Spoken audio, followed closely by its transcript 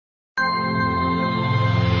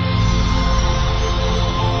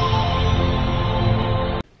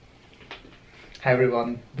Hi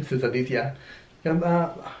everyone, this is Aditya.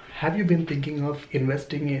 Have you been thinking of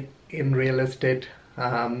investing in real estate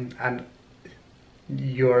and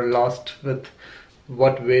you're lost with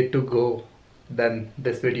what way to go? Then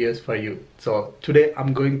this video is for you. So today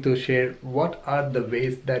I'm going to share what are the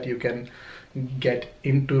ways that you can get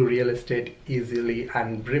into real estate easily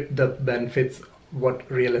and reap the benefits what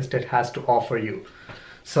real estate has to offer you.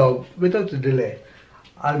 So without delay,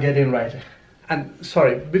 I'll get in right. And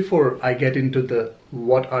sorry, before I get into the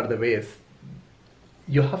what are the ways,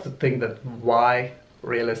 you have to think that why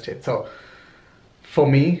real estate. So for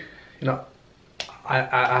me,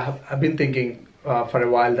 I've been thinking for a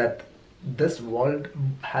while that this world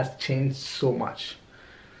has changed so much.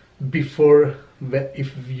 Before,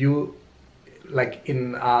 if you like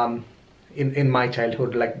in my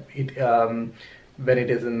childhood, like when it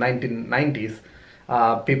is in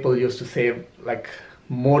 1990s, people used to save like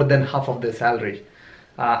more than half of their salary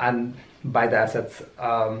and buy the assets,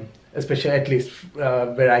 especially at least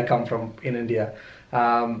where I come from in India.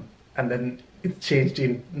 And then it changed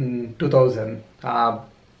in 2000.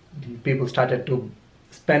 People started to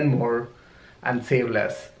spend more and save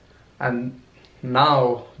less. And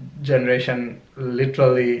now generation,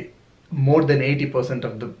 literally more than 80%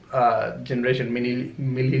 of the generation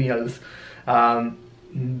millennials,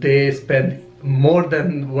 they spend more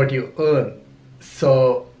than what you earn.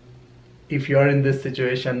 So if you're in this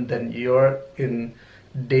situation, then you're in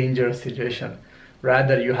dangerous situation.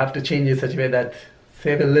 Rather, you have to change in such a way that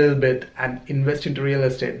save a little bit and invest into real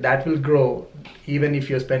estate. That will grow even if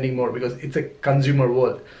you're spending more, because it's a consumer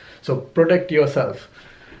world. So protect yourself.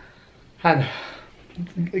 And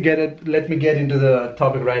let me get into the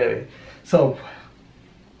topic right away. So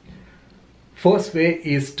first way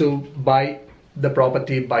is to buy the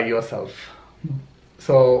property by yourself.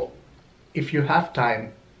 So if you have time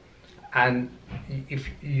and if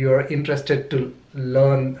you're interested to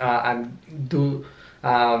learn and do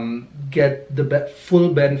get the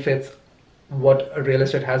full benefits what real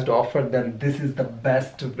estate has to offer, then this is the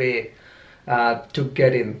best way to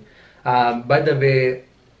get in. By the way,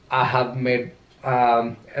 I have made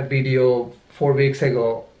a video 4 weeks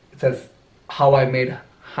ago. It says how I made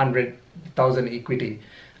 100,000 equity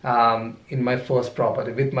in my first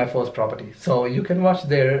property, with my first property. So you can watch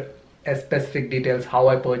there specific details, how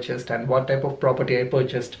I purchased and what type of property I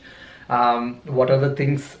purchased, what are the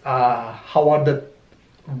things,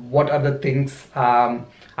 what are the things I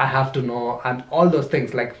have to know, and all those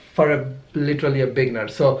things, like for literally a beginner.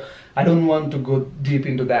 So I don't want to go deep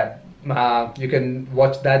into that. You can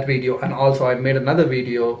watch that video, and also I made another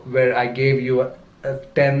video where I gave you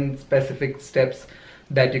 10 specific steps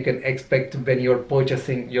that you can expect when you're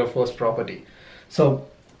purchasing your first property. So,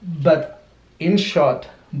 but in short,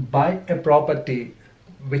 buy a property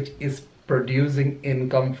which is producing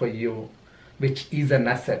income for you, which is an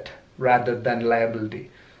asset rather than liability.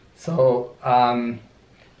 So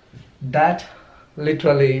that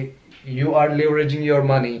literally you are leveraging your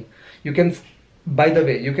money. You can, by the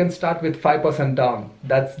way, you can start with 5% down.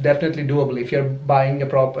 That's definitely doable. If you're buying a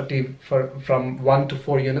property from 1 to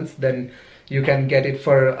 4 units, then you can get it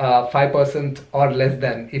for 5% or less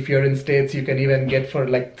than. If you're in States, you can even get for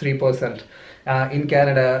like 3%. In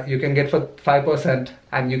Canada, you can get for 5%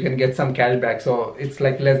 and you can get some cash back. So it's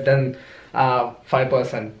like less than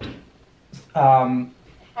 5%.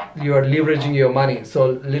 You are leveraging your money.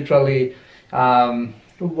 So literally,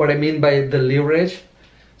 what I mean by the leverage,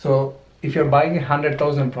 so if you're buying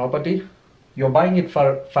 100,000 property, you're buying it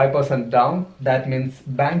for 5% down. That means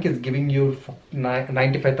bank is giving you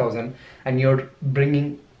 95,000 and you're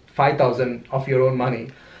bringing 5,000 of your own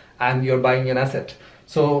money and you're buying an asset.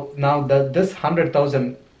 So now this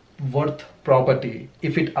 100,000 worth property,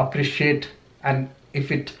 if it appreciate and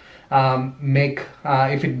if it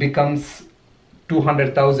if it becomes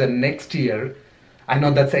 200,000 next year, I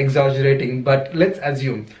know that's exaggerating, but let's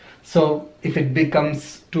assume. So if it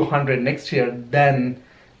becomes 200 next year, then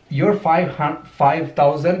your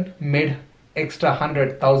 5,000 made extra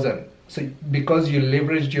 100,000. So because you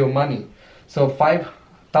leveraged your money, so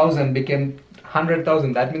 5,000 became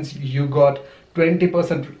 100,000. That means you got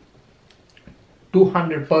 20%,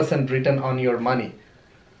 200% return on your money.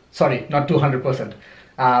 Sorry, not 200%,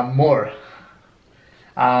 more.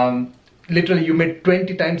 Literally, you made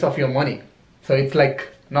 20 times of your money. So it's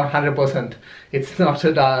like not 100%. It's not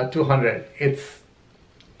 200. It's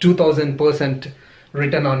 2,000%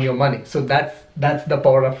 return on your money. So that's the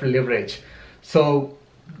power of leverage. So,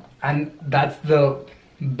 and that's the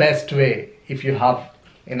best way if you have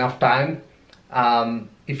enough time,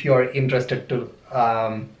 if you are interested to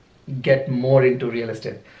get more into real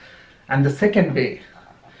estate. And the second way,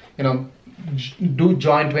 do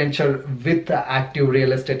joint venture with the active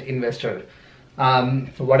real estate investor.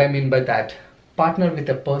 What I mean by that, partner with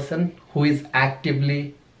a person who is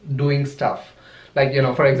actively doing stuff. Like,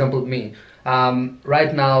 for example, me.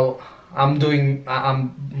 Right now, I'm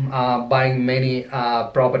buying many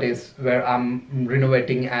properties where I'm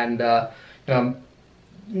renovating and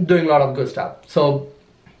doing a lot of good stuff. So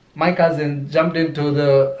my cousin jumped into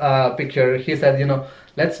the picture. He said,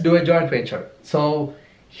 let's do a joint venture. So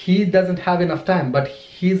he doesn't have enough time, but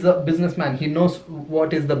he's a businessman. He knows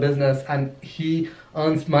what is the business and he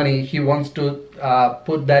earns money. He wants to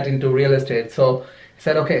put that into real estate. So he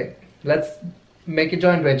said, okay, let's make a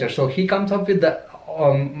joint venture. So he comes up with the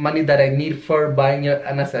money that I need for buying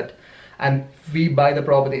an asset, and we buy the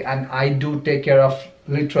property, and I do take care of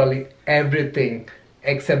literally everything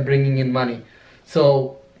except bringing in money.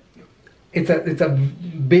 So it's a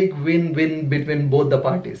big win-win between both the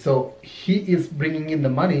parties. So he is bringing in the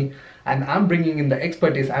money and I'm bringing in the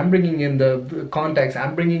expertise, I'm bringing in the contacts,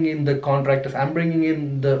 I'm bringing in the contractors, I'm bringing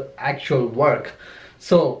in the actual work.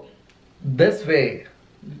 So this way,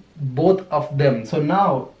 both of them. So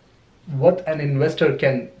now what an investor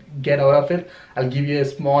can get out of it, I'll give you a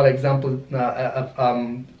small example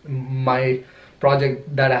of my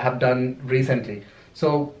project that I have done recently.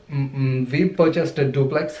 So we purchased a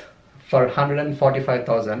duplex for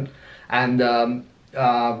 145,000, and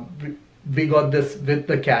we got this with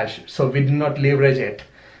the cash, so we did not leverage it,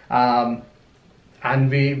 and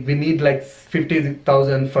we need like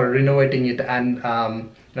 50,000 for renovating it and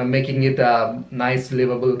making it a nice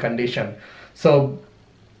livable condition. So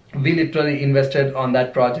we literally invested on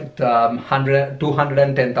that project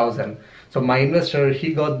 210,000. So my investor,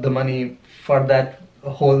 he got the money for that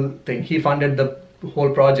whole thing. He funded the whole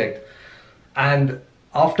project, and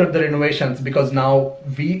after the renovations, because now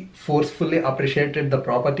we forcefully appreciated the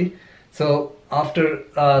property, so after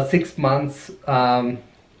 6 months, 6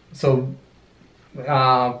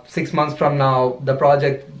 months from now, the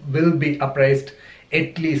project will be appraised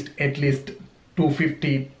at least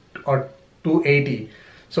 250 or 280.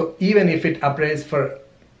 So even if it appraised for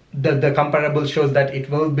the comparable shows that it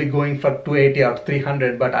will be going for 280 or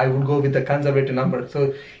 300, but I would go with the conservative number.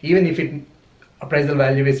 So even if it appraisal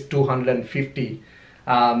value is 250,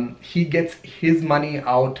 he gets his money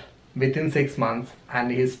out within 6 months,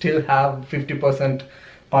 and he still have 50%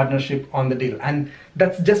 partnership on the deal. And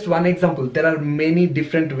that's just one example. There are many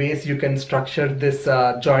different ways you can structure this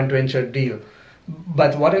joint venture deal.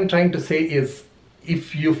 But what I'm trying to say is,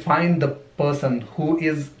 if you find the person who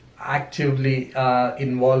is actively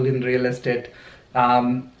involved in real estate,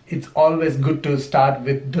 it's always good to start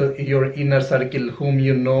with your inner circle, whom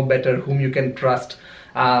you know better, whom you can trust.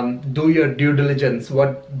 Do your due diligence,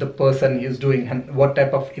 what the person is doing and what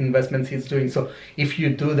type of investments he's doing. So if you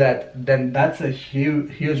do that, then that's a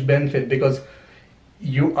huge benefit, because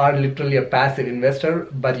you are literally a passive investor,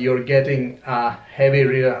 but you're getting heavy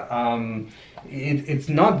it's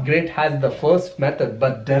not great as the first method,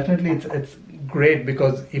 but definitely it's great,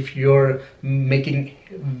 because if you're making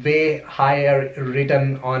way higher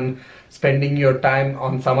return on spending your time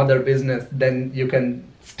on some other business, then you can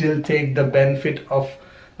still take the benefit of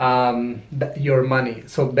your money.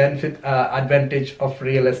 So benefit advantage of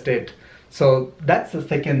real estate. So that's the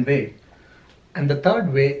second way. And the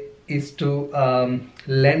third way is to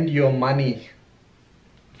lend your money,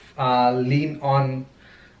 lean on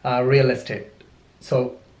real estate.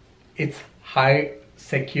 So it's high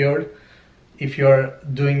secured if you're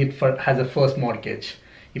doing it as a first mortgage.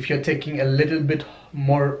 If you're taking a little bit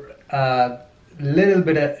more, little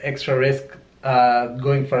bit of extra risk,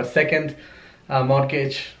 going for a second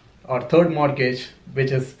mortgage or third mortgage,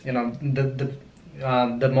 which is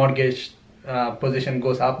the mortgage position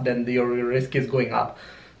goes up, then your risk is going up.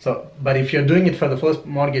 So, but if you're doing it for the first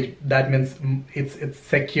mortgage, that means it's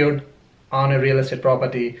secured on a real estate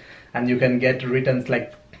property, and you can get returns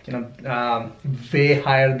like way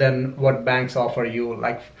higher than what banks offer you.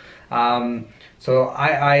 Like so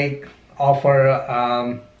I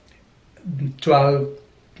offer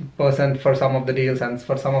 12% for some of the deals, and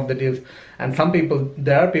for some of the deals, and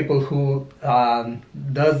there are people who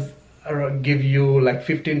does give you like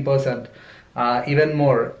 15%, even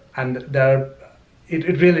more, and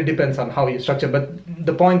it really depends on how you structure. But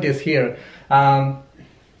the point is here,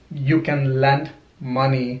 you can lend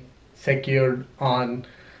money secured on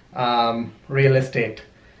real estate.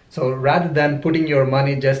 So rather than putting your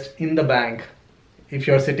money just in the bank, if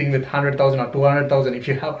you're sitting with 100,000 or 200,000, if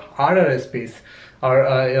you have RRSPs or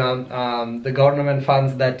the government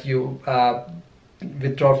funds that you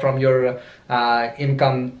withdraw from your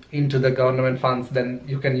income into the government funds, then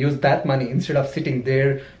you can use that money instead of sitting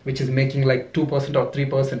there, which is making like 2% or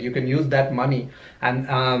 3%. You can use that money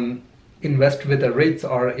and invest with a REITs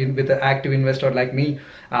or with an active investor like me.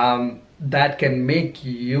 That can make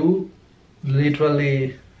you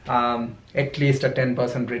literally at least a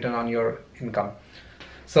 10% return on your income.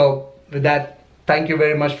 So with that, thank you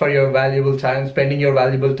very much for your valuable time, spending your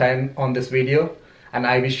valuable time on this video, and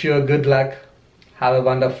I wish you a good luck. Have a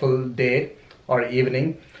wonderful day or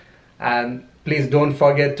evening, and please don't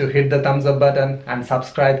forget to hit the thumbs up button and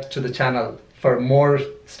subscribe to the channel for more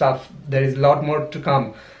stuff. There is a lot more to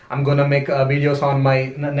come. I'm gonna make videos on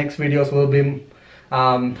my next videos will be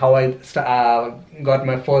how I got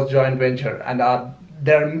my first joint venture, and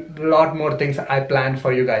there are a lot more things I planned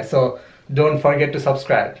for you guys, so don't forget to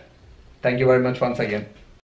subscribe. Thank you very much once again.